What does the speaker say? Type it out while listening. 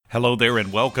Hello there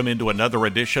and welcome into another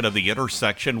edition of The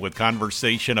Intersection with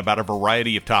conversation about a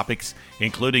variety of topics,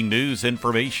 including news,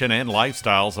 information, and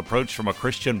lifestyles approached from a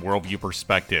Christian worldview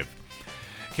perspective.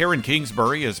 Karen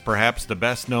Kingsbury is perhaps the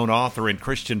best-known author in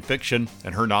Christian fiction,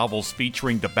 and her novels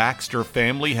featuring the Baxter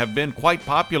family have been quite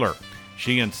popular.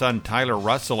 She and son Tyler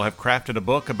Russell have crafted a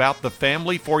book about the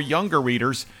family for younger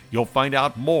readers. You'll find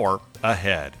out more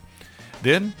ahead.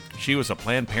 Then, she was a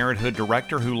Planned Parenthood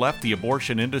director who left the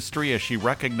abortion industry as she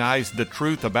recognized the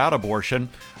truth about abortion.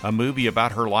 A movie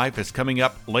about her life is coming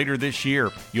up later this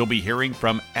year. You'll be hearing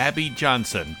from Abby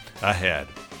Johnson ahead.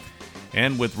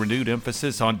 And with renewed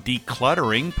emphasis on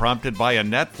decluttering prompted by a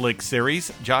Netflix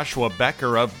series, Joshua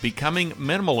Becker of Becoming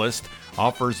Minimalist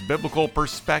offers biblical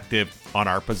perspective on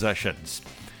our possessions.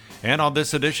 And on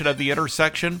this edition of The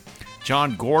Intersection,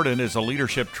 John Gordon is a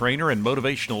leadership trainer and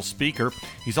motivational speaker.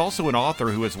 He's also an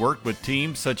author who has worked with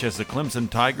teams such as the Clemson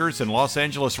Tigers and Los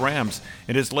Angeles Rams.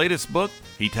 In his latest book,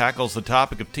 he tackles the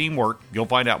topic of teamwork. You'll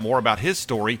find out more about his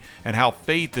story and how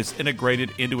faith is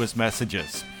integrated into his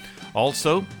messages.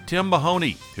 Also, Tim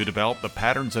Mahoney, who developed the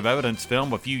Patterns of Evidence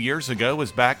film a few years ago,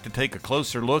 is back to take a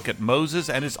closer look at Moses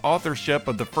and his authorship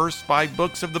of the first 5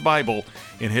 books of the Bible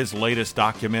in his latest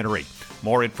documentary.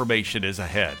 More information is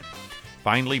ahead.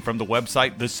 Finally, from the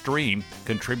website The Stream,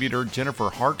 contributor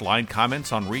Jennifer Hartline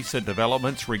comments on recent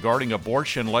developments regarding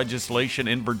abortion legislation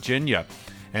in Virginia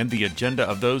and the agenda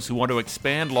of those who want to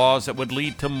expand laws that would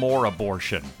lead to more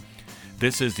abortion.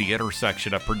 This is The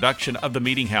Intersection, a production of The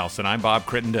Meeting House, and I'm Bob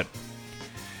Crittenden.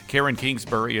 Karen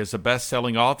Kingsbury is a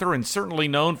best-selling author and certainly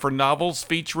known for novels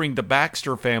featuring the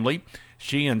Baxter family.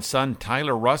 She and son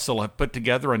Tyler Russell have put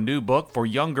together a new book for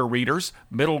younger readers,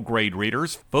 middle grade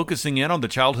readers, focusing in on the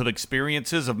childhood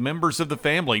experiences of members of the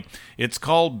family. It's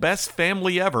called Best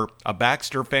Family Ever, a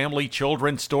Baxter family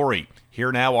children's story.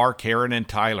 Here now are Karen and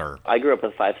Tyler. I grew up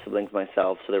with 5 siblings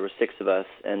myself, so there were 6 of us,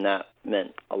 and that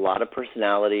meant a lot of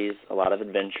personalities, a lot of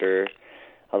adventure,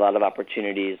 a lot of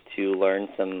opportunities to learn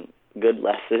some good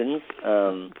lessons.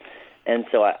 And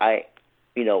so I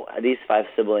these 5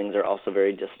 siblings are also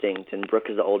very distinct, and Brooke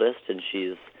is the oldest, and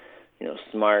she's,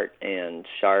 smart and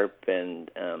sharp and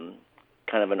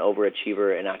kind of an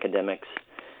overachiever in academics.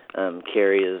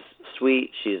 Carrie is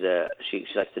sweet. She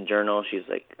likes to journal. She's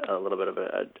like a little bit of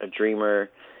a dreamer.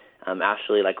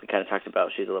 Ashley, like we kind of talked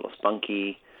about, she's a little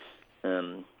spunky.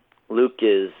 Luke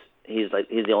he's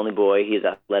the only boy. He's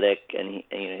athletic, and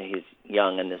he's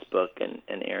young in this book, and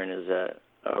Aaron is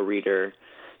a reader.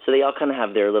 So they all kind of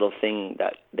have their little thing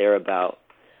that they're about,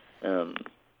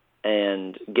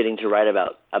 and getting to write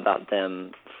about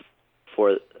them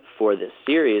for this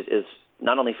series is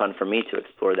not only fun for me to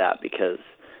explore that because,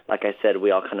 like I said,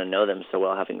 we all kind of know them so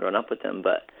well, having grown up with them,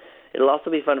 but it'll also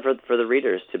be fun for the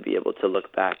readers to be able to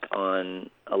look back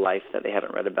on a life that they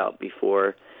haven't read about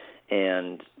before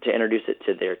and to introduce it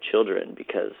to their children,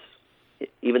 because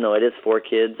even though it is for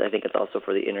kids, I think it's also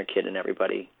for the inner kid in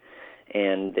everybody,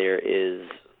 and there is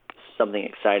something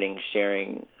exciting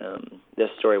sharing this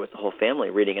story with the whole family,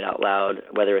 reading it out loud,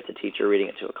 whether it's a teacher reading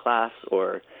it to a class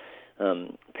or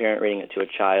parent reading it to a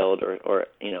child or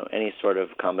any sort of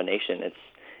combination.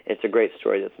 It's a great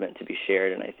story that's meant to be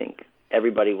shared, and I think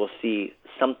everybody will see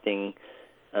something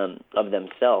of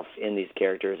themselves in these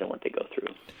characters and what they go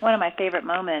through. One of my favorite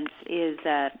moments is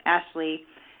Ashley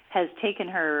has taken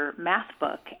her math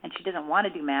book, and she doesn't want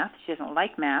to do math. She doesn't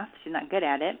like math. She's not good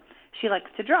at it. She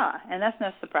likes to draw, and that's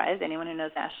no surprise. Anyone who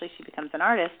knows Ashley, she becomes an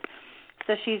artist.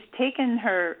 So she's taken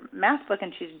her math book,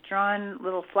 and she's drawn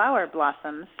little flower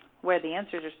blossoms where the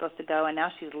answers are supposed to go, and now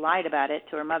she's lied about it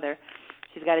to her mother.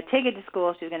 She's got to take it to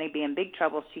school. She's going to be in big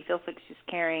trouble. She feels like she's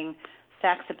carrying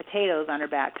sacks of potatoes on her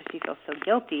back because she feels so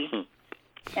guilty.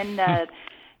 And,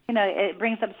 it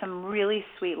brings up some really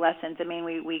sweet lessons. I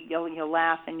mean, you'll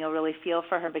laugh and you'll really feel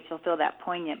for her, but you'll feel that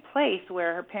poignant place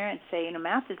where her parents say,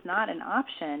 math is not an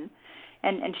option.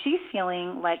 And she's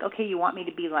feeling like, okay, you want me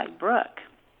to be like Brooke.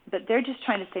 But they're just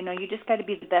trying to say, no, you just got to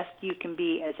be the best you can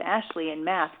be as Ashley in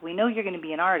math. We know you're going to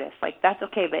be an artist. Like, that's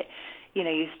okay, but,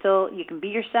 you can be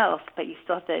yourself, but you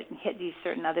still have to hit these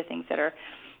certain other things that are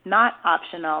not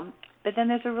optional. But then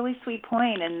there's a really sweet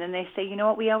point, and then they say, you know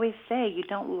what we always say, you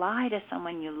don't lie to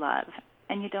someone you love,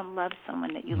 and you don't love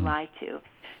someone that you lie to.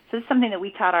 So it's something that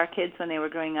we taught our kids when they were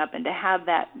growing up, and to have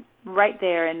that right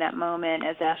there in that moment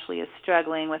as Ashley is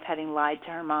struggling with having lied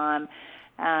to her mom,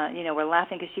 we're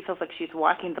laughing because she feels like she's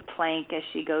walking the plank as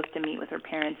she goes to meet with her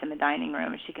parents in the dining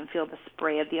room, and she can feel the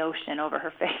spray of the ocean over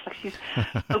her face. Like she's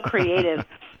so creative.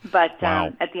 But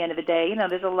Wow. At the end of the day,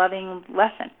 there's a loving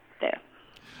lesson there.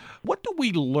 What do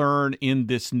we learn in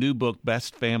this new book,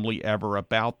 Best Family Ever,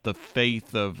 about the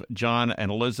faith of John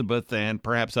and Elizabeth and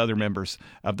perhaps other members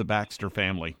of the Baxter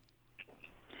family?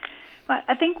 Well,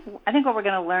 I think what we're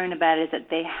going to learn about it is that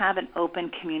they have an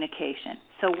open communication.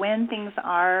 So when things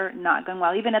are not going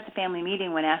well, even at the family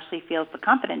meeting, when Ashley feels the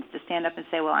confidence to stand up and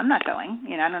say, "Well, I'm not going,"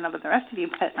 I don't know about the rest of you,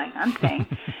 but I'm staying.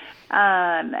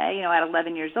 At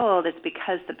 11 years old, it's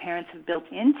because the parents have built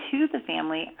into the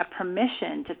family a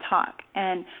permission to talk.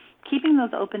 And keeping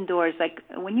those open doors, like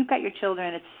when you've got your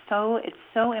children, it's so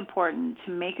important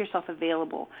to make yourself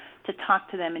available to talk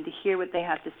to them and to hear what they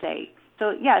have to say.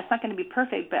 So, yeah, it's not going to be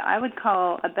perfect, but I would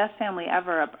call a best family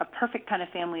ever a perfect kind of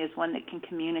family is one that can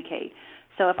communicate.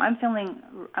 So if I'm feeling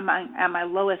at my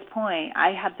lowest point,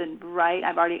 I have the right.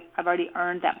 I've already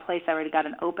earned that place. I already got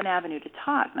an open avenue to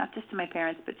talk, not just to my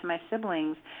parents, but to my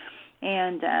siblings,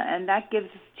 and that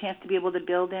gives us a chance to be able to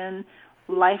build in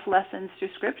life lessons through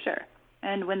Scripture.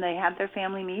 And when they have their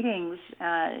family meetings,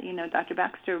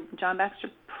 John Baxter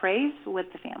prays with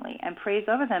the family and prays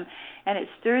over them, and it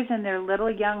stirs in their little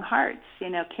young hearts.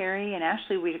 Carrie and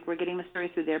Ashley, we're getting the story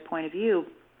through their point of view,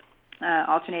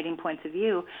 alternating points of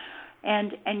view,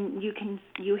 and you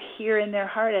hear in their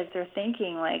heart as they're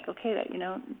thinking, like, okay,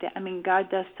 God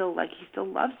does still, He still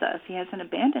loves us. He hasn't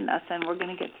abandoned us, and we're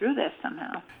going to get through this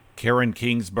somehow. Karen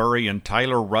Kingsbury and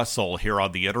Tyler Russell here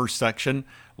on The Intersection.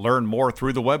 Learn more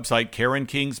through the website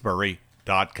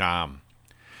KarenKingsbury.com.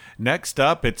 Next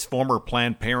up, it's former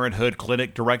Planned Parenthood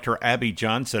Clinic Director Abby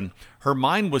Johnson. Her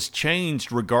mind was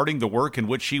changed regarding the work in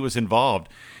which she was involved.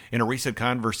 In a recent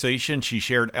conversation, she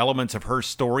shared elements of her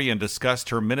story and discussed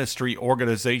her ministry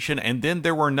organization, And Then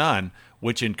There Were None,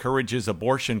 which encourages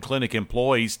abortion clinic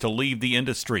employees to leave the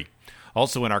industry.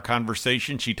 Also in our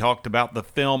conversation, she talked about the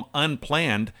film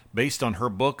Unplanned, based on her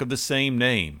book of the same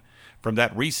name. From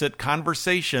that recent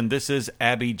conversation, this is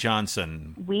Abby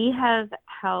Johnson. We have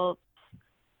helped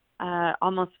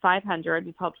almost 500.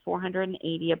 We've helped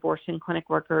 480 abortion clinic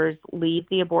workers leave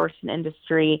the abortion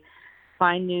industry,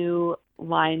 find new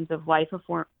lines of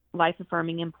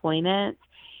life-affirming employment,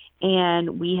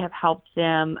 and we have helped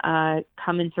them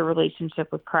come into relationship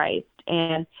with Christ.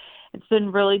 And it's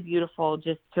been really beautiful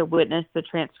just to witness the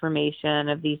transformation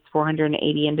of these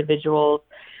 480 individuals.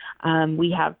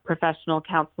 We have professional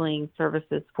counseling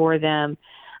services for them.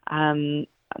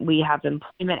 We have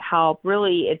employment help.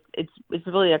 Really, it's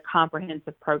really a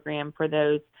comprehensive program for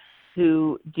those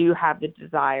who do have the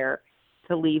desire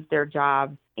to leave their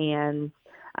jobs, and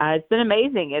it's been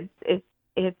amazing. It's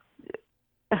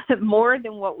more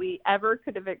than what we ever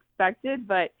could have expected,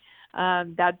 but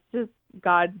that's just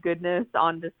God's goodness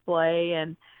on display.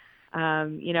 And,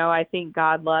 I think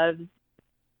God loves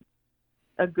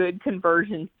a good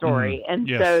conversion story. And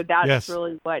yes. So that's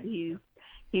really what he's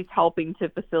helping to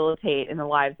facilitate in the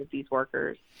lives of these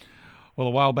workers. Well,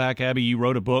 a while back, Abby, you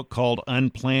wrote a book called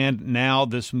Unplanned. Now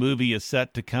this movie is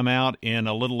set to come out in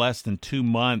a little less than 2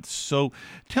 months. So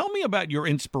tell me about your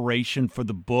inspiration for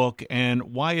the book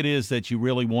and why it is that you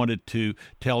really wanted to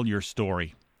tell your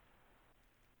story.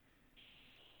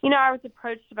 I was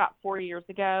approached about 4 years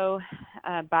ago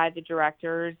by the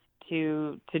directors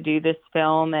to do this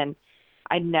film, and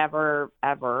I never,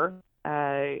 ever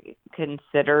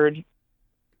considered,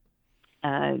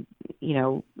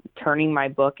 turning my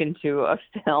book into a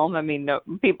film. I mean, no,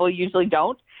 people usually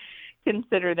don't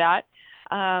consider that.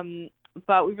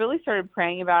 But we really started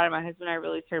praying about it. My husband and I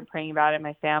really started praying about it,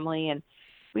 my family, and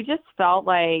we just felt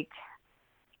like,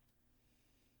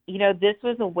 this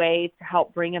was a way to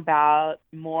help bring about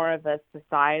more of a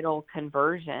societal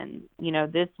conversion.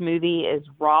 This movie is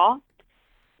raw.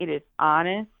 It is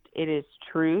honest. It is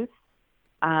truth.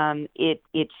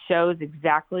 It shows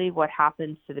exactly what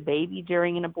happens to the baby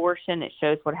during an abortion. It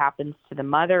shows what happens to the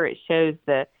mother. It shows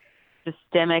the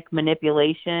systemic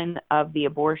manipulation of the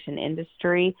abortion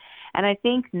industry. And I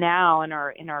think now in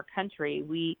our country,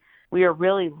 we are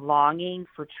really longing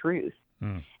for truth.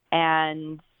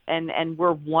 And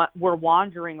we're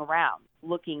wandering around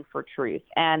looking for truth.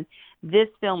 And this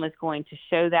film is going to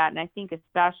show that. And I think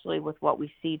especially with what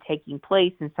we see taking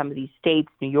place in some of these states,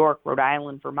 New York, Rhode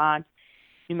Island, Vermont,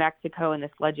 New Mexico, and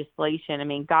this legislation, I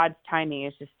mean, God's timing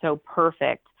is just so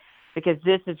perfect because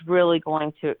this is really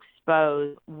going to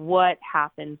expose what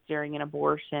happens during an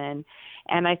abortion.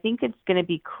 And I think it's going to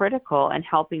be critical in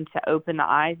helping to open the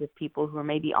eyes of people who are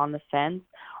maybe on the fence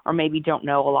or maybe don't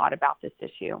know a lot about this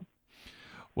issue.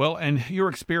 Well, and your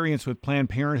experience with Planned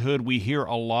Parenthood, we hear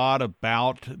a lot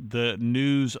about the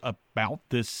news about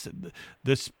this,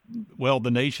 the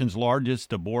nation's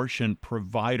largest abortion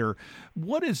provider.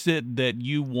 What is it that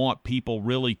you want people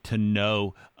really to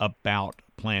know about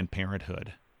Planned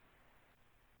Parenthood?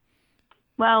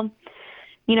 Well,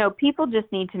 people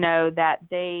just need to know that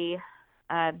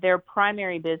their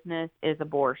primary business is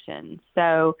abortion.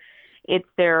 So it's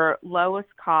their lowest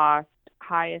cost,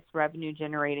 highest revenue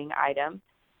generating item.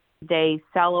 They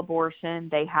sell abortion.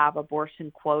 They have abortion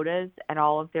quotas at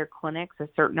all of their clinics, a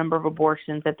certain number of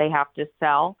abortions that they have to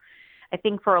sell. I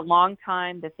think for a long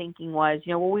time, the thinking was,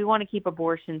 we want to keep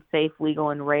abortion safe,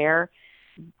 legal, and rare.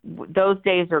 Those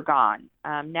days are gone.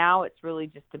 Now it's really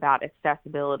just about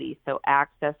accessibility, so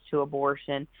access to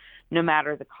abortion, no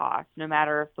matter the cost, no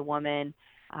matter if the woman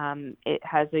it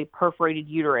has a perforated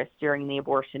uterus during the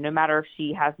abortion, no matter if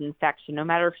she has an infection, no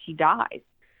matter if she dies.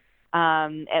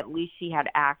 At least she had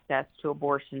access to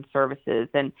abortion services.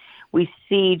 And we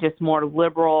see just more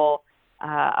liberal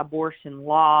abortion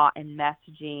law and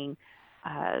messaging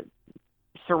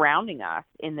surrounding us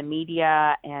in the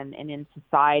media and in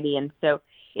society. And so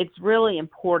it's really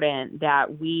important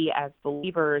that we as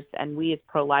believers and we as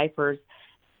pro-lifers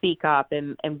speak up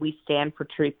and we stand for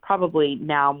truth, probably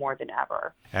now more than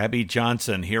ever. Abby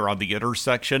Johnson here on The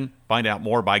Intersection. Find out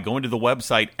more by going to the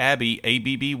website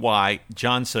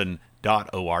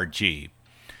abbyjohnson.org.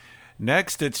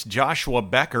 Next, it's Joshua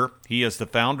Becker. He is the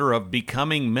founder of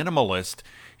Becoming Minimalist.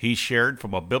 He shared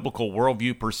from a biblical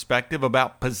worldview perspective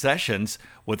about possessions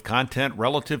with content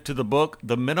relative to the book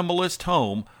The Minimalist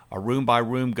Home, a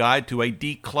room-by-room guide to a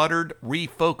decluttered,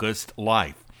 refocused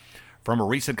life. From a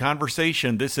recent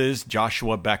conversation, this is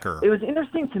Joshua Becker. It was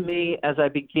interesting to me as I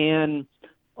began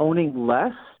owning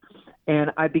less,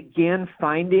 and I began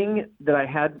finding that I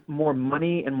had more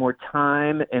money and more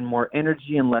time and more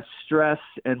energy and less stress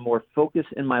and more focus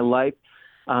in my life.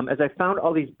 As I found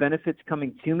all these benefits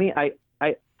coming to me,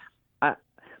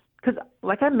 because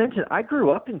like I mentioned, I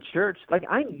grew up in church. Like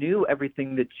I knew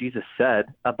everything that Jesus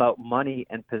said about money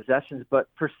and possessions, but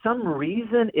for some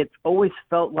reason, it's always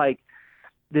felt like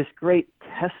this great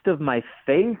test of my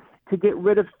faith to get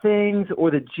rid of things,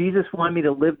 or that Jesus wanted me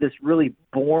to live this really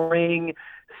boring,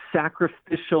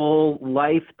 sacrificial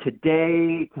life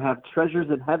today to have treasures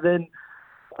in heaven,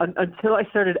 until I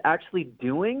started actually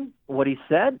doing what he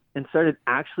said and started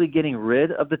actually getting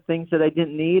rid of the things that I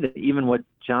didn't need, even what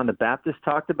John the Baptist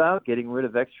talked about, getting rid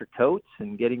of extra coats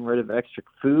and getting rid of extra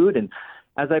food. And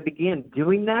as I began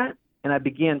doing that and I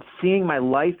began seeing my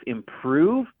life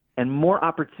improve and more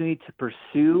opportunity to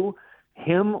pursue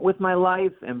him with my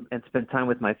life and spend time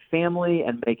with my family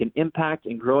and make an impact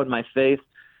and grow in my faith,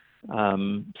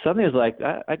 suddenly it was like,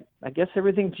 I guess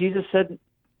everything Jesus said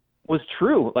was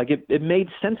true. Like it made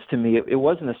sense to me. It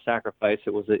wasn't a sacrifice.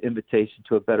 It was an invitation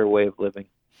to a better way of living.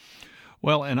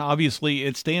 Well, and obviously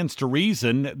it stands to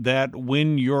reason that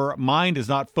when your mind is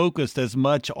not focused as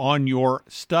much on your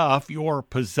stuff, your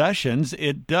possessions,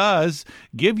 it does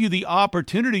give you the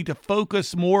opportunity to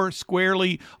focus more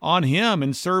squarely on him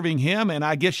and serving him. And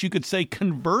I guess you could say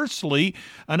conversely,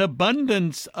 an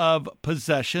abundance of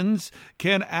possessions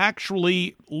can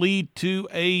actually lead to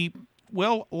a,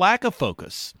 lack of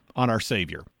focus on our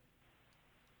Savior.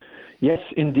 Yes,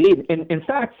 indeed. In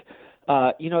fact,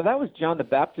 that was John the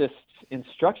Baptist's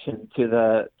instruction to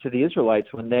the Israelites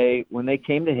when they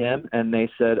came to him and they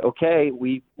said, okay,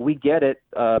 we get it.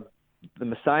 The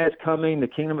Messiah is coming. The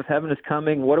kingdom of heaven is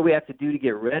coming. What do we have to do to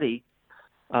get ready?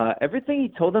 Everything he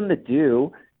told them to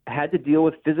do had to deal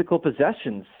with physical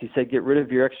possessions. He said, get rid of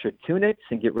your extra tunics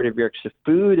and get rid of your extra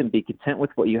food and be content with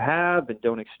what you have and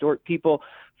don't extort people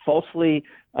falsely.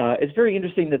 It's very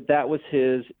interesting that was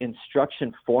his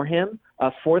instruction for them.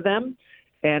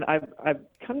 And I've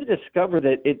come to discover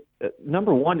that it,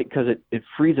 number one, because it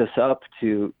frees us up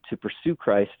to pursue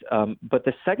Christ. But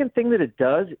the second thing that it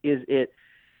does is it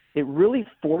really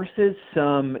forces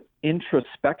some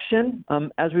introspection.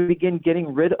 As we begin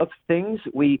getting rid of things,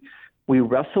 we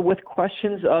wrestle with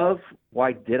questions of,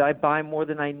 why did I buy more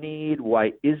than I need?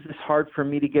 Why is this hard for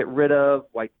me to get rid of?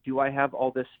 Why do I have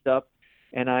all this stuff?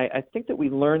 And I think that we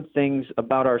learn things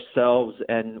about ourselves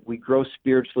and we grow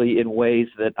spiritually in ways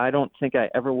that I don't think I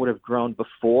ever would have grown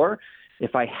before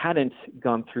if I hadn't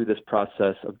gone through this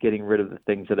process of getting rid of the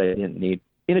things that I didn't need,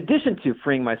 in addition to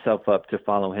freeing myself up to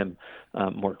follow him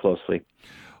more closely.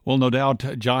 Well, no doubt,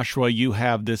 Joshua, you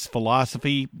have this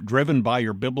philosophy driven by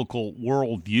your biblical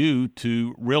worldview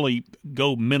to really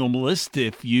go minimalist,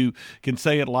 if you can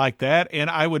say it like that. And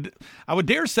I would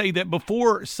dare say that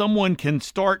before someone can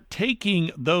start taking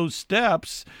those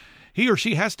steps, he or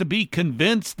she has to be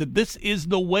convinced that this is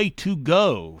the way to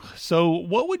go. So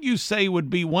what would you say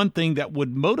would be one thing that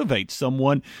would motivate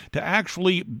someone to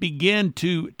actually begin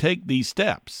to take these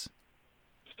steps?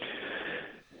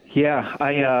 Yeah,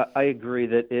 I agree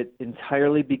that it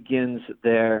entirely begins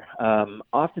there.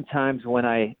 Oftentimes when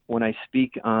I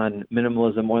speak on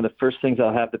minimalism, one of the first things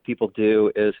I'll have the people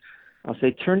do is I'll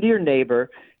say, turn to your neighbor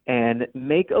and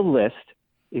make a list.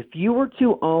 If you were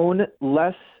to own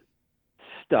less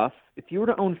stuff, if you were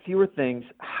to own fewer things,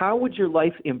 how would your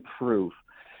life improve?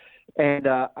 And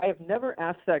I have never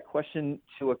asked that question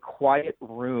to a quiet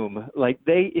room. Like,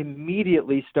 they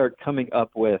immediately start coming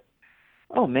up with,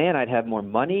 oh man, I'd have more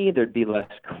money, there'd be less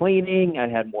cleaning,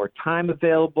 I'd have more time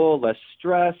available, less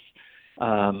stress,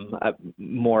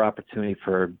 more opportunity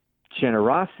for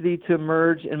generosity to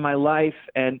emerge in my life.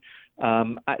 And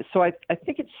so I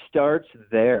think it starts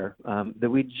there, that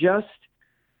we just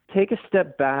take a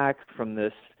step back from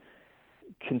this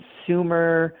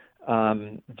consumer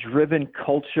driven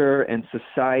culture and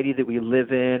society that we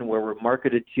live in, where we're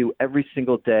marketed to every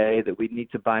single day that we need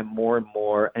to buy more and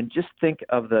more, and just think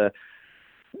of the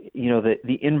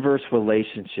inverse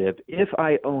relationship. If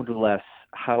I owned less,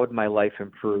 how would my life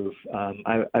improve?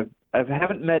 I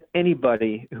haven't met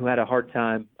anybody who had a hard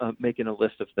time making a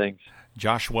list of things.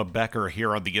 Joshua Becker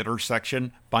here on The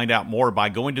Intersection. Find out more by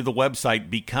going to the website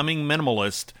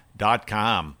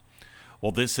becomingminimalist.com.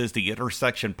 Well, this is the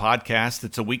Intersection Podcast.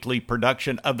 It's a weekly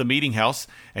production of the Meeting House,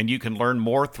 and you can learn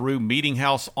more through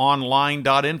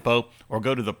meetinghouseonline.info or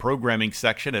go to the programming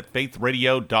section at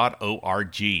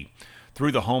faithradio.org.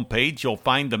 Through the homepage, you'll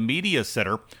find the Media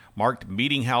Center, marked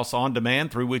Meeting House On Demand,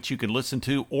 through which you can listen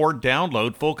to or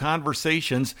download full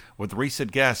conversations with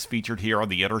recent guests featured here on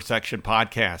the Intersection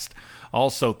Podcast.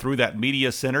 Also, through that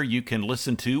Media Center, you can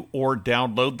listen to or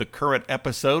download the current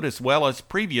episode as well as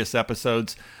previous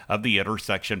episodes of the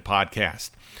Intersection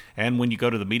Podcast. And when you go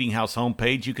to the Meeting House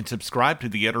homepage, you can subscribe to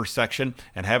the Intersection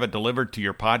and have it delivered to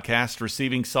your podcast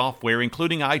receiving software,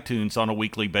 including iTunes, on a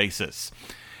weekly basis.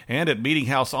 And at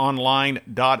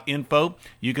meetinghouseonline.info,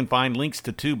 you can find links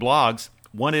to two blogs.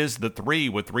 One is The Three,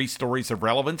 with 3 stories of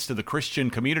relevance to the Christian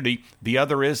community. The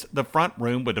other is The Front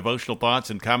Room, with devotional thoughts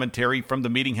and commentary from the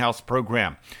Meeting House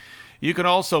program. You can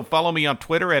also follow me on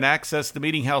Twitter and access the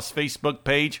Meeting House Facebook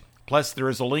page. Plus, there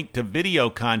is a link to video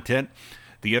content.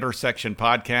 The Intersection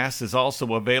Podcast is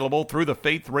also available through the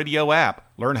Faith Radio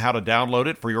app. Learn how to download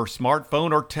it for your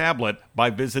smartphone or tablet by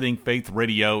visiting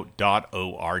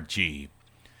faithradio.org.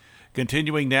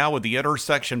 Continuing now with the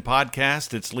Intersection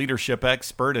Podcast, it's leadership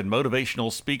expert and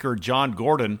motivational speaker Jon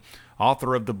Gordon,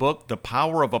 author of the book, The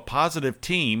Power of a Positive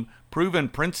Team, Proven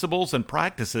Principles and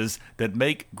Practices That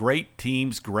Make Great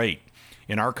Teams Great.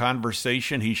 In our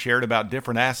conversation, he shared about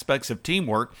different aspects of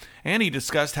teamwork, and he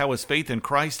discussed how his faith in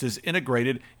Christ is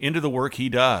integrated into the work he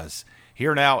does.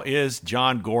 Here now is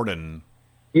Jon Gordon.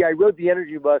 Yeah, I wrote The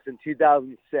Energy Bus in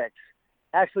 2006,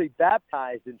 actually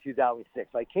baptized in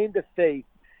 2006. I came to faith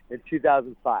in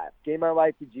 2005, gave my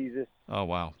life to Jesus. Oh,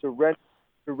 wow.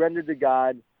 Surrendered to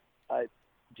God.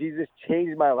 Jesus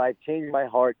changed my life, changed my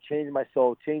heart, changed my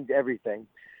soul, changed everything.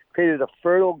 Created a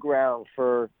fertile ground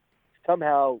for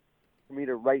me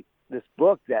to write this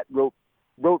book that wrote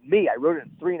me. I wrote it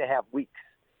in 3.5 weeks.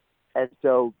 And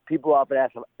so people often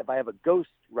ask if I have a ghost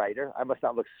writer. I must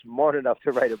not look smart enough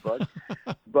to write a book.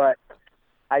 But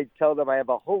I tell them I have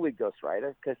a Holy Ghost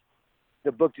writer, because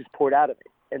the book just poured out of me.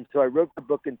 And so I wrote the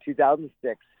book in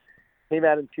 2006, came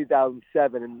out in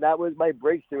 2007, and that was my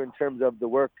breakthrough in terms of the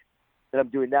work that I'm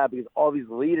doing now, because all these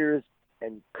leaders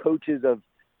and coaches of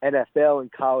NFL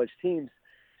and college teams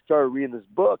started reading this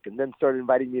book and then started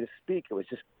inviting me to speak. It was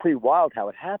just pretty wild how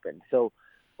it happened. So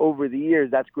over the years,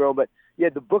 that's grown. But yeah,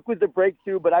 the book was the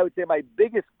breakthrough, but I would say my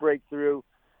biggest breakthrough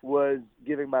was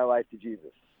giving my life to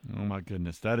Jesus. Oh, my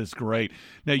goodness. That is great.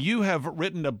 Now, you have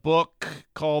written a book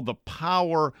called The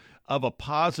Power of a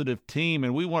Positive Team,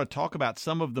 and we want to talk about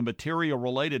some of the material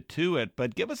related to it,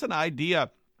 but give us an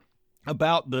idea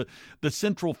about the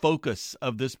central focus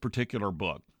of this particular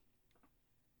book.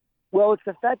 Well, it's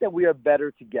the fact that we are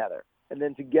better together, and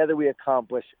then together we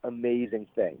accomplish amazing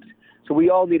things. So we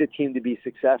all need a team to be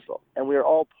successful, and we are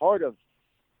all part of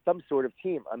some sort of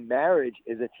team. A marriage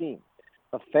is a team.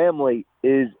 A family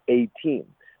is a team.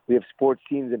 We have sports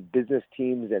teams and business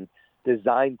teams and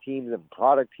design teams and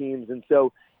product teams. And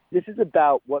so this is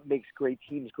about what makes great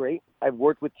teams great. I've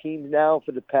worked with teams now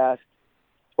for the past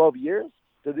 12 years.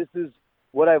 So this is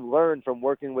what I've learned from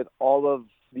working with all of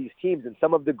these teams and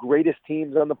some of the greatest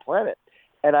teams on the planet.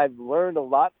 And I've learned a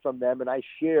lot from them, and I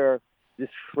share this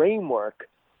framework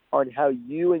on how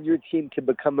you and your team can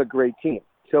become a great team.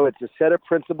 So it's a set of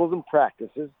principles and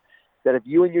practices that if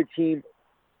you and your team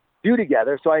do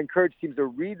together, so I encourage teams to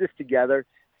read this together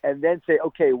and then say,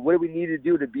 okay, what do we need to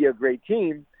do to be a great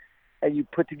team? And you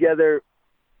put together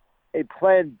a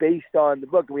plan based on the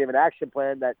book, and we have an action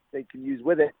plan that they can use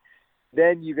with it.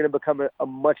 then you're going to become a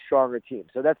much stronger team.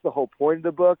 So that's the whole point of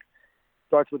the book. It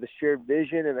starts with a shared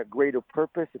vision and a greater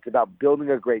purpose. It's about building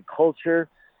a great culture,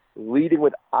 leading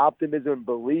with optimism and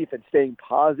belief, and staying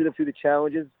positive through the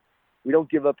challenges. We don't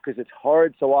give up because it's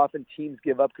hard. So often teams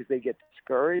give up because they get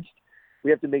discouraged.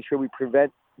 We have to make sure we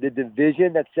prevent the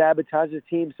division that sabotages the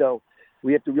team. So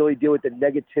we have to really deal with the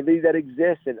negativity that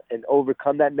exists and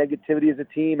overcome that negativity as a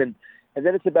team. And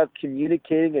then it's about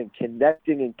communicating and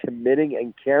connecting and committing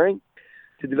and caring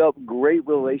to develop great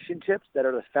relationships that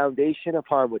are the foundation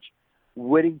upon which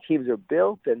winning teams are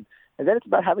built. And then it's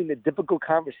about having the difficult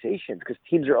conversations, because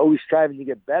teams are always striving to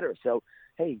get better. So,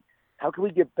 hey, how can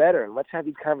we get better? And let's have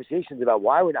these conversations about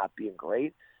why we're not being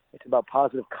great. It's about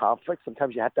positive conflict.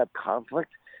 Sometimes you have to have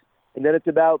conflict. And then it's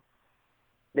about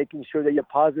making sure that you have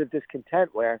positive discontent,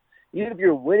 where even if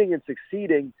you're winning and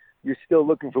succeeding, you're still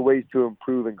looking for ways to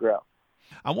improve and grow.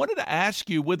 I wanted to ask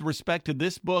you, with respect to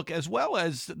this book, as well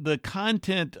as the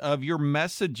content of your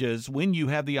messages when you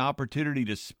have the opportunity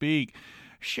to speak,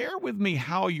 share with me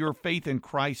how your faith in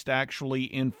Christ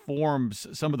actually informs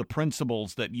some of the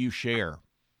principles that you share.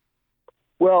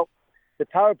 Well, The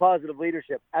Power of Positive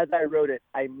Leadership, as I wrote it,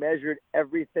 I measured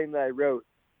everything that I wrote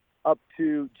up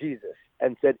to Jesus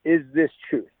and said, is this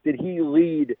truth? Did he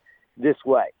lead this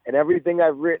way? And everything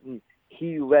I've written,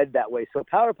 he led that way. So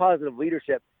Power of Positive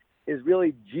Leadership is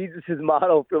really Jesus's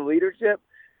model for leadership,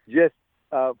 just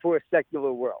for a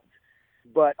secular world.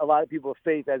 But a lot of people of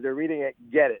faith, as they're reading it,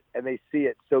 get it, and they see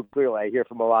it so clearly. I hear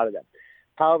from a lot of them.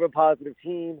 Power of a Positive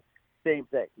Team, same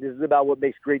thing. This is about what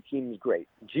makes great teams great.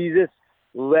 Jesus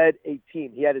led a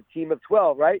team. He had a team of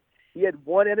 12, right? He had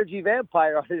one energy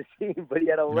vampire on his team, but he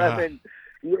had 11.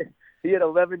 He had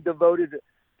 11 devoted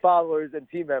followers and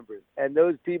team members, and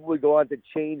those people would go on to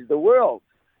change the world.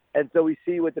 And so we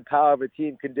see what the power of a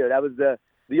team can do. That was the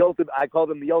ultimate. I call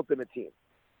them the ultimate team.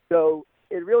 So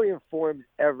it really informs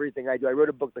everything I do. I wrote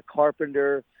a book, The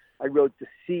Carpenter. I wrote The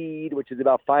Seed, which is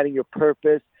about finding your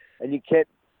purpose, and you can't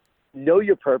know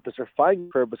your purpose or find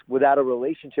your purpose without a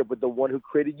relationship with the one who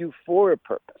created you for a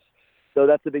purpose. So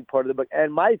that's a big part of the book.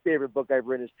 And my favorite book I've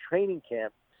written is Training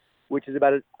Camp, which is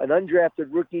about an undrafted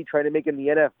rookie trying to make it in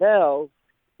the NFL.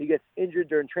 He gets injured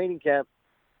during training camp,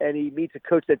 and he meets a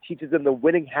coach that teaches him the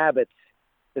winning habits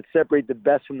that separate the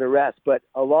best from the rest. But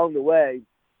along the way,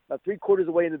 about 3/4 of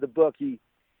the way into the book, he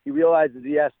realizes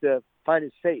he has to find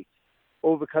his faith,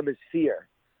 overcome his fear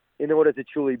in order to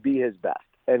truly be his best.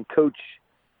 And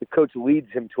the coach leads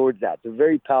him towards that. It's a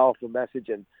very powerful message,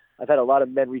 and I've had a lot of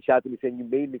men reach out to me saying, you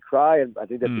made me cry, and I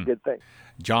think that's a good thing.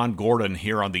 John Gordon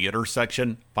here on The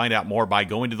Intersection. Find out more by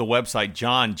going to the website,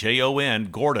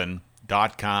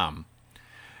 JohnGordon.com.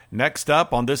 Next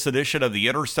up on this edition of The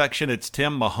Intersection, it's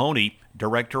Tim Mahoney,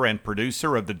 director and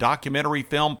producer of the documentary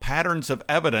film Patterns of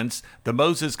Evidence, The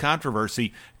Moses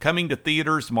Controversy, coming to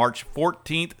theaters March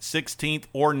 14th, 16th,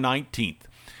 or 19th.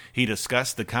 He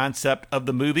discussed the concept of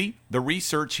the movie, the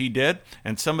research he did,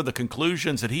 and some of the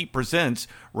conclusions that he presents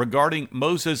regarding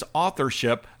Moses'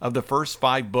 authorship of the first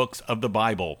 5 books of the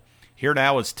Bible. Here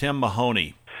now is Tim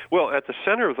Mahoney. Well, at the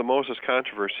center of the Moses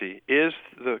controversy is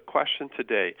the question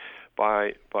today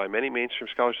by many mainstream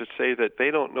scholars that say that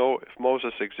they don't know if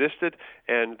Moses existed,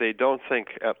 and they don't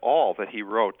think at all that he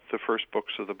wrote the first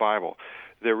books of the Bible.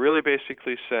 They're really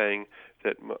basically saying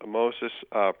that Moses,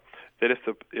 that if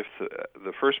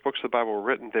the first books of the Bible were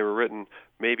written, they were written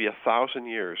maybe 1,000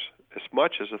 years, as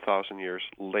much as 1,000 years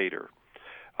later,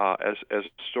 as a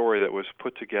story that was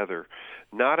put together,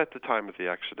 not at the time of the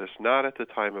Exodus, not at the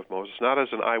time of Moses, not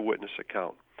as an eyewitness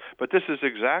account. But this is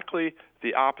exactly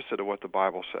the opposite of what the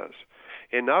Bible says.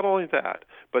 And not only that,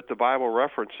 but the Bible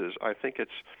references, I think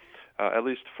it's at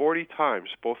least 40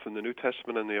 times, both in the New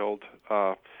Testament and the Old,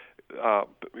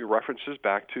 references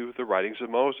back to the writings of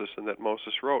Moses and that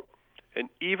Moses wrote. And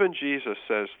even Jesus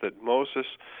says that Moses,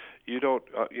 you don't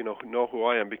know who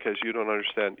I am because you don't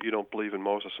understand, you don't believe in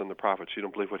Moses and the prophets, you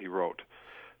don't believe what he wrote.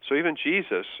 So even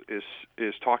Jesus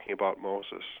is talking about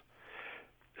Moses.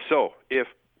 So if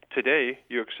today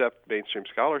you accept mainstream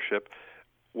scholarship,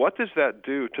 what does that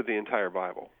do to the entire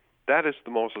Bible? That is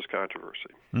the Moses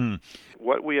controversy.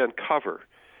 What we uncover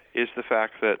is the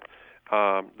fact that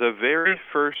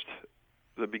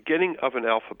the beginning of an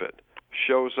alphabet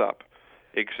shows up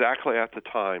exactly at the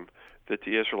time that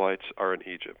the Israelites are in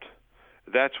Egypt.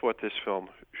 That's what this film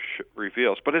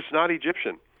reveals. But it's not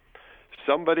Egyptian.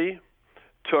 Somebody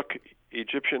took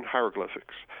Egyptian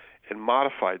hieroglyphics and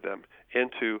modified them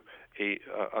into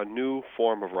a new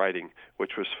form of writing,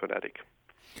 which was phonetic.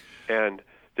 And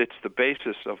it's the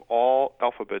basis of all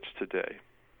alphabets today.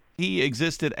 he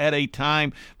existed at a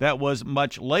time that was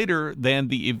much later than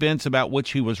the events about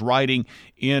which he was writing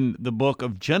in the book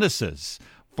of Genesis,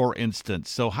 for instance.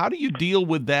 So how do you deal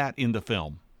with that in the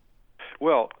film?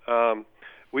 Well,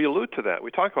 we allude to that.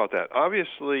 We talk about that.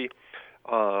 Obviously,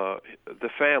 the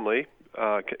family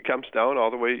comes down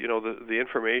all the way. The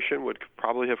information would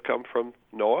probably have come from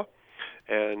Noah,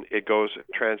 and it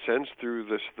transcends through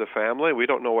the family. We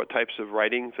don't know what types of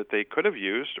writing that they could have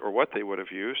used or what they would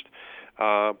have used,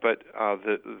 but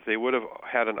they would have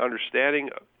had an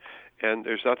understanding. And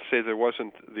there's not to say there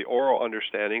wasn't the oral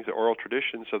understandings, the oral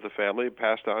traditions of the family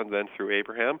passed on then through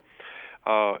Abraham.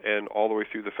 And all the way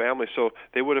through the family. So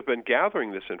they would have been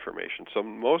gathering this information. So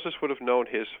Moses would have known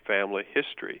his family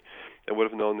history and would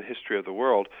have known the history of the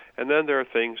world. And then there are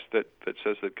things that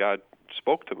says that God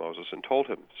spoke to Moses and told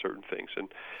him certain things.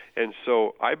 And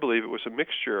so I believe it was a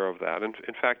mixture of that. And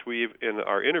in fact, in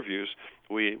our interviews,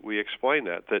 we explain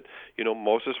that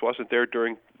Moses wasn't there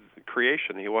during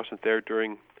creation. He wasn't there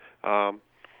during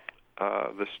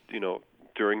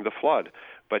during the flood.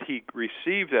 But he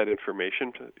received that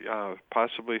information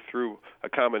possibly through a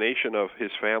combination of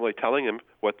his family telling him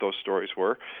what those stories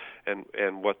were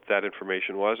and what that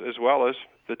information was, as well as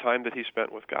the time that he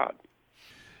spent with God.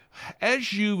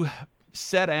 As you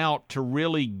set out to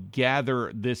really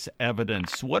gather this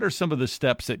evidence, what are some of the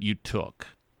steps that you took?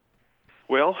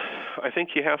 Well, I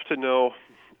think you have to know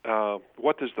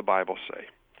what does the Bible say.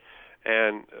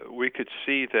 And we could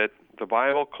see that the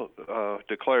Bible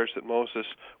declares that Moses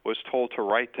was told to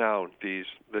write down this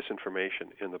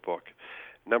information in the book.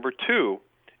 Number two,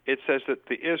 it says that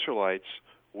the Israelites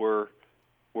were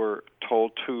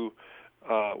told to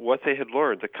what they had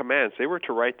learned, the commands. They were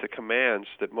to write the commands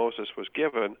that Moses was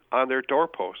given on their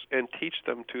doorposts and teach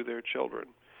them to their children.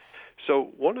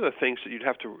 So one of the things that you'd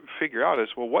have to figure out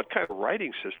is, well, what kind of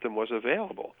writing system was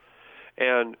available?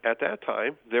 And at that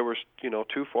time, there was,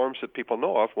 two forms that people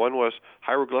know of. One was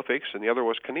hieroglyphics, and the other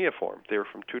was cuneiform. They were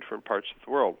from two different parts of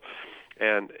the world,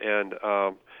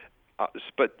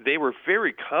 but they were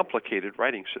very complicated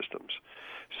writing systems.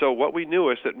 So what we knew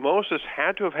is that Moses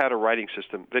had to have had a writing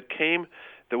system that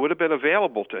would have been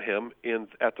available to him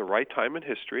at the right time in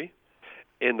history,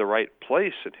 in the right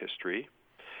place in history,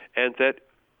 and that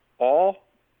all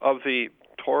of the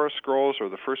Torah scrolls, or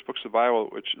the first books of the Bible,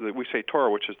 which we say Torah,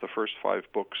 which is the first 5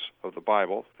 books of the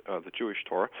Bible, the Jewish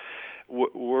Torah,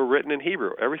 were written in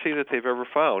Hebrew. Everything that they've ever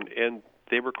found, and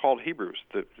they were called Hebrews,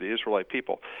 the Israelite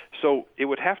people. So it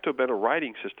would have to have been a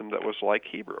writing system that was like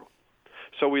Hebrew.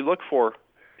 So we look for,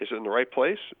 is it in the right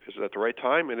place? Is it at the right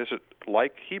time? And is it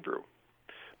like Hebrew?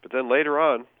 But then later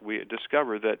on, we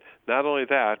discover that not only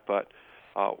that, but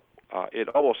it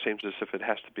almost seems as if it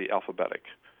has to be alphabetic.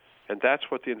 And that's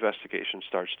what the investigation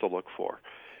starts to look for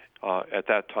at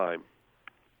that time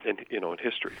in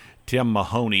history. Tim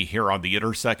Mahoney here on The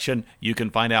Intersection. You can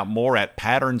find out more at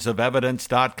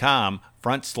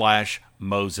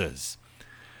patternsofevidence.com/Moses.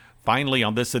 Finally,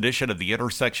 on this edition of The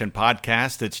Intersection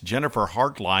podcast, it's Jennifer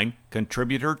Hartline,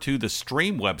 contributor to the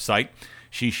Stream website.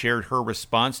 She shared her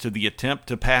response to the attempt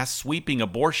to pass sweeping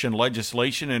abortion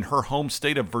legislation in her home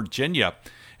state of Virginia,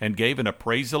 and gave an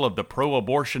appraisal of the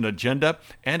pro-abortion agenda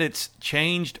and its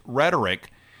changed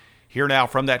rhetoric. Here now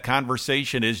from that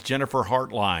conversation is Jennifer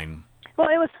Hartline. Well,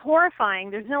 it was horrifying.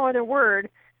 There's no other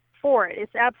word for it.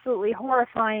 It's absolutely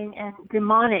horrifying and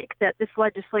demonic that this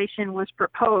legislation was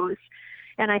proposed.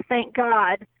 And I thank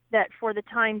God that for the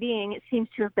time being it seems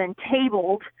to have been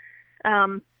tabled,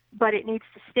 but it needs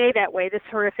to stay that way. This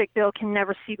horrific bill can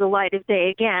never see the light of day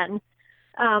again.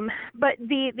 But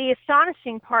the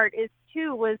astonishing part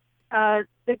was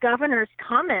the governor's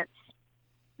comments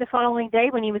the following day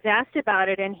when he was asked about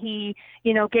it, and he,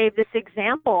 gave this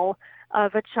example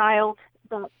of a child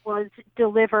that was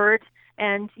delivered,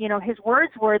 and, his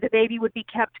words were the baby would be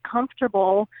kept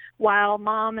comfortable while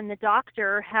mom and the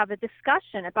doctor have a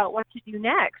discussion about what to do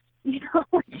next,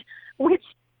 which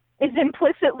is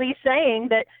implicitly saying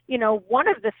that, one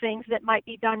of the things that might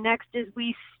be done next is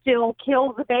we still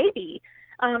kill the baby.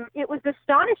 It was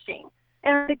astonishing.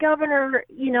 And the governor,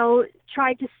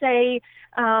 tried to say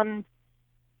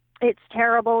it's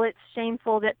terrible, it's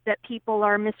shameful that people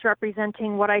are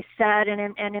misrepresenting what I said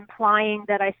and implying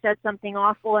that I said something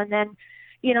awful. And then,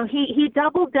 he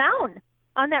doubled down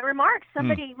on that remark.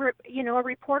 Somebody, a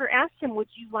reporter asked him, would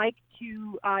you like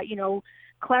to,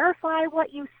 clarify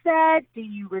what you said? Do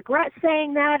you regret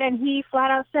saying that? And he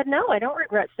flat out said, no, I don't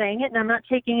regret saying it, and I'm not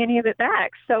taking any of it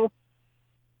back. So,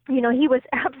 he was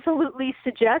absolutely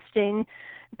suggesting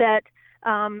that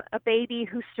a baby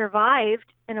who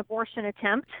survived an abortion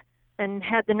attempt and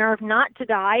had the nerve not to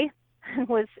die and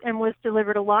was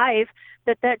delivered alive,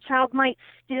 that child might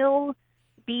still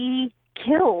be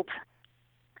killed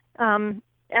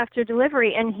after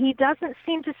delivery, and he doesn't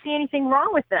seem to see anything wrong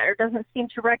with that, or doesn't seem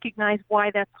to recognize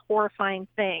why that's a horrifying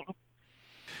thing.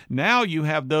 Now you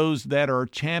have those that are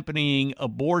championing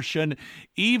abortion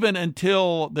even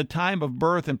until the time of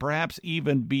birth and perhaps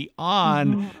even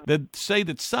beyond, that say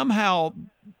that somehow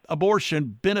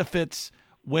abortion benefits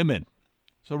women.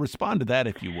 So respond to that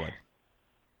if you would.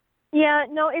 Yeah,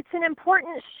 no, it's an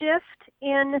important shift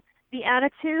in the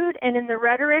attitude and in the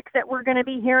rhetoric that we're going to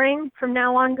be hearing from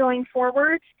now on going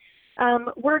forward.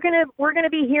 We're going to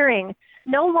be hearing,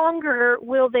 no longer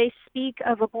will they speak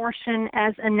of abortion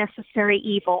as a necessary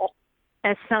evil,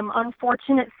 as some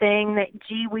unfortunate thing that,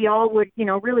 gee, we all would,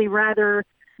 really rather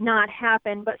not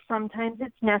happen, but sometimes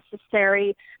it's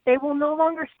necessary. They will no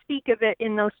longer speak of it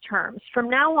in those terms. From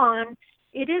now on,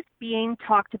 it is being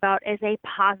talked about as a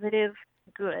positive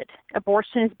good.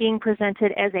 Abortion is being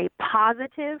presented as a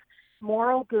positive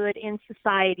moral good in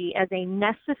society, as a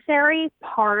necessary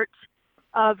part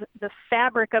of the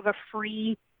fabric of a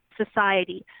free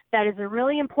society. That is a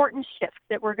really important shift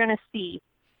that we're going to see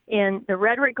in the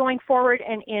rhetoric going forward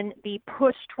and in the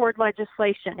push toward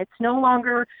legislation. It's no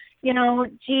longer,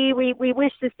 gee, we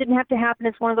wish this didn't have to happen.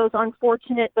 It's one of those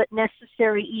unfortunate but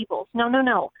necessary evils.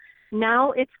 No.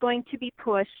 Now it's going to be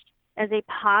pushed as a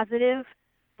positive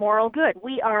moral good.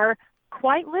 We are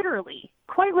quite literally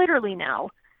now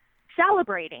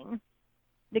celebrating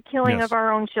the killing of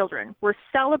our own children. We're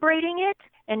celebrating it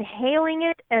and hailing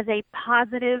it as a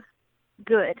positive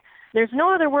good. There's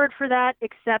no other word for that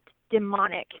except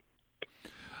demonic.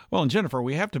 Well, and Jennifer,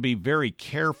 we have to be very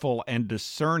careful and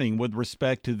discerning with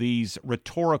respect to these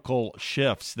rhetorical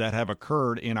shifts that have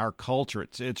occurred in our culture.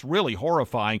 It's really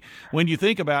horrifying when you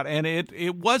think about it. And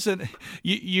it wasn't,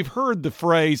 you've heard the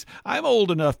phrase, I'm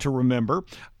old enough to remember.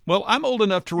 Well, I'm old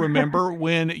enough to remember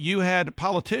when you had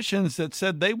politicians that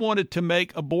said they wanted to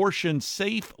make abortion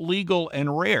safe, legal,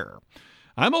 and rare.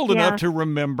 I'm old enough to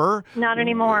remember. Not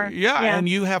anymore. Yeah, and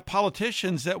you have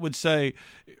politicians that would say,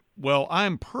 well,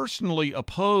 I'm personally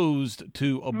opposed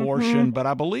to abortion, but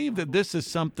I believe that this is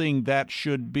something that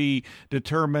should be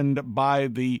determined by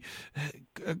the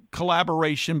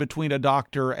collaboration between a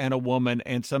doctor and a woman,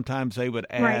 and sometimes they would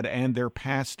add, and their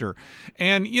pastor.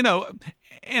 And,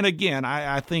 and again,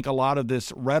 I think a lot of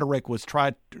this rhetoric was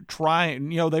trying,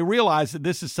 they realized that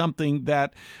this is something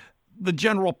that the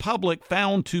general public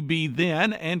found to be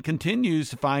then and continues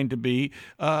to find to be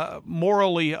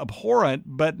morally abhorrent,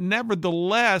 but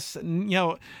nevertheless,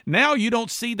 now you don't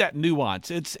see that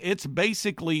nuance. It's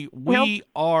basically we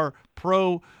are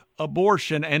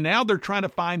pro-abortion, and now they're trying to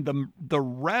find the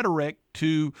rhetoric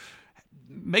to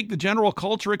make the general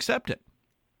culture accept it.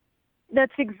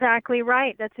 That's exactly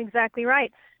right.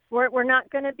 We're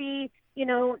not going to be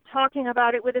talking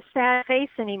about it with a sad face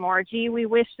anymore. Gee, we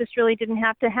wish this really didn't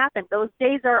have to happen. Those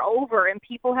days are over, and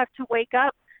people have to wake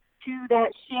up to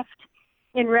that shift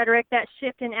in rhetoric, that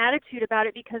shift in attitude about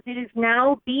it, because it is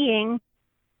now being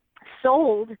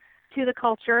sold to the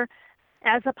culture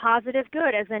as a positive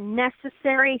good, as a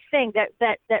necessary thing,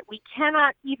 that we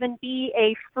cannot even be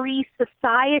a free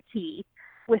society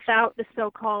without the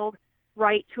so-called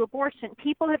right to abortion.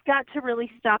 People have got to really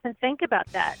stop and think about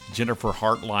that. Jennifer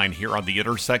Hartline here on The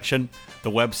Intersection. The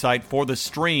website for The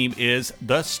Stream is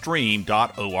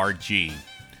thestream.org.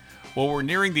 Well, we're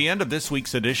nearing the end of this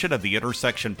week's edition of The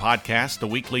Intersection Podcast, a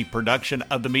weekly production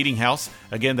of The Meeting House.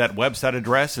 Again, that website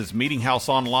address is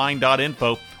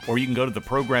meetinghouseonline.info, or you can go to the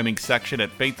programming section at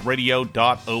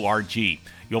faithradio.org.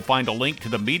 You'll find a link to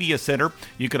the Media Center.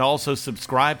 You can also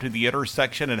subscribe to The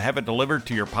Intersection and have it delivered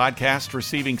to your podcast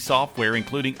receiving software,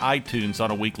 including iTunes,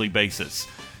 on a weekly basis.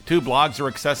 2 blogs are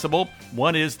accessible.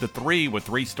 One is The Three, with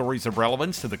 3 stories of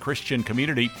relevance to the Christian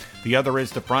community. The other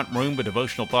is The Front Room, with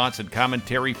devotional thoughts and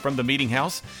commentary from the Meeting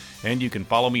House. And you can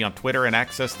follow me on Twitter and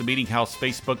access the Meeting House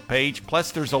Facebook page.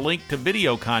 Plus, there's a link to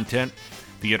video content.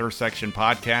 The Intersection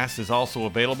Podcast is also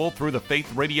available through the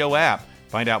Faith Radio app.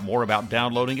 Find out more about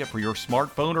downloading it for your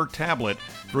smartphone or tablet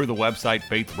through the website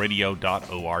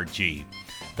faithradio.org.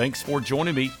 Thanks for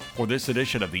joining me for this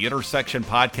edition of the Intersection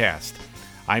Podcast.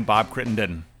 I'm Bob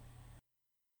Crittenden.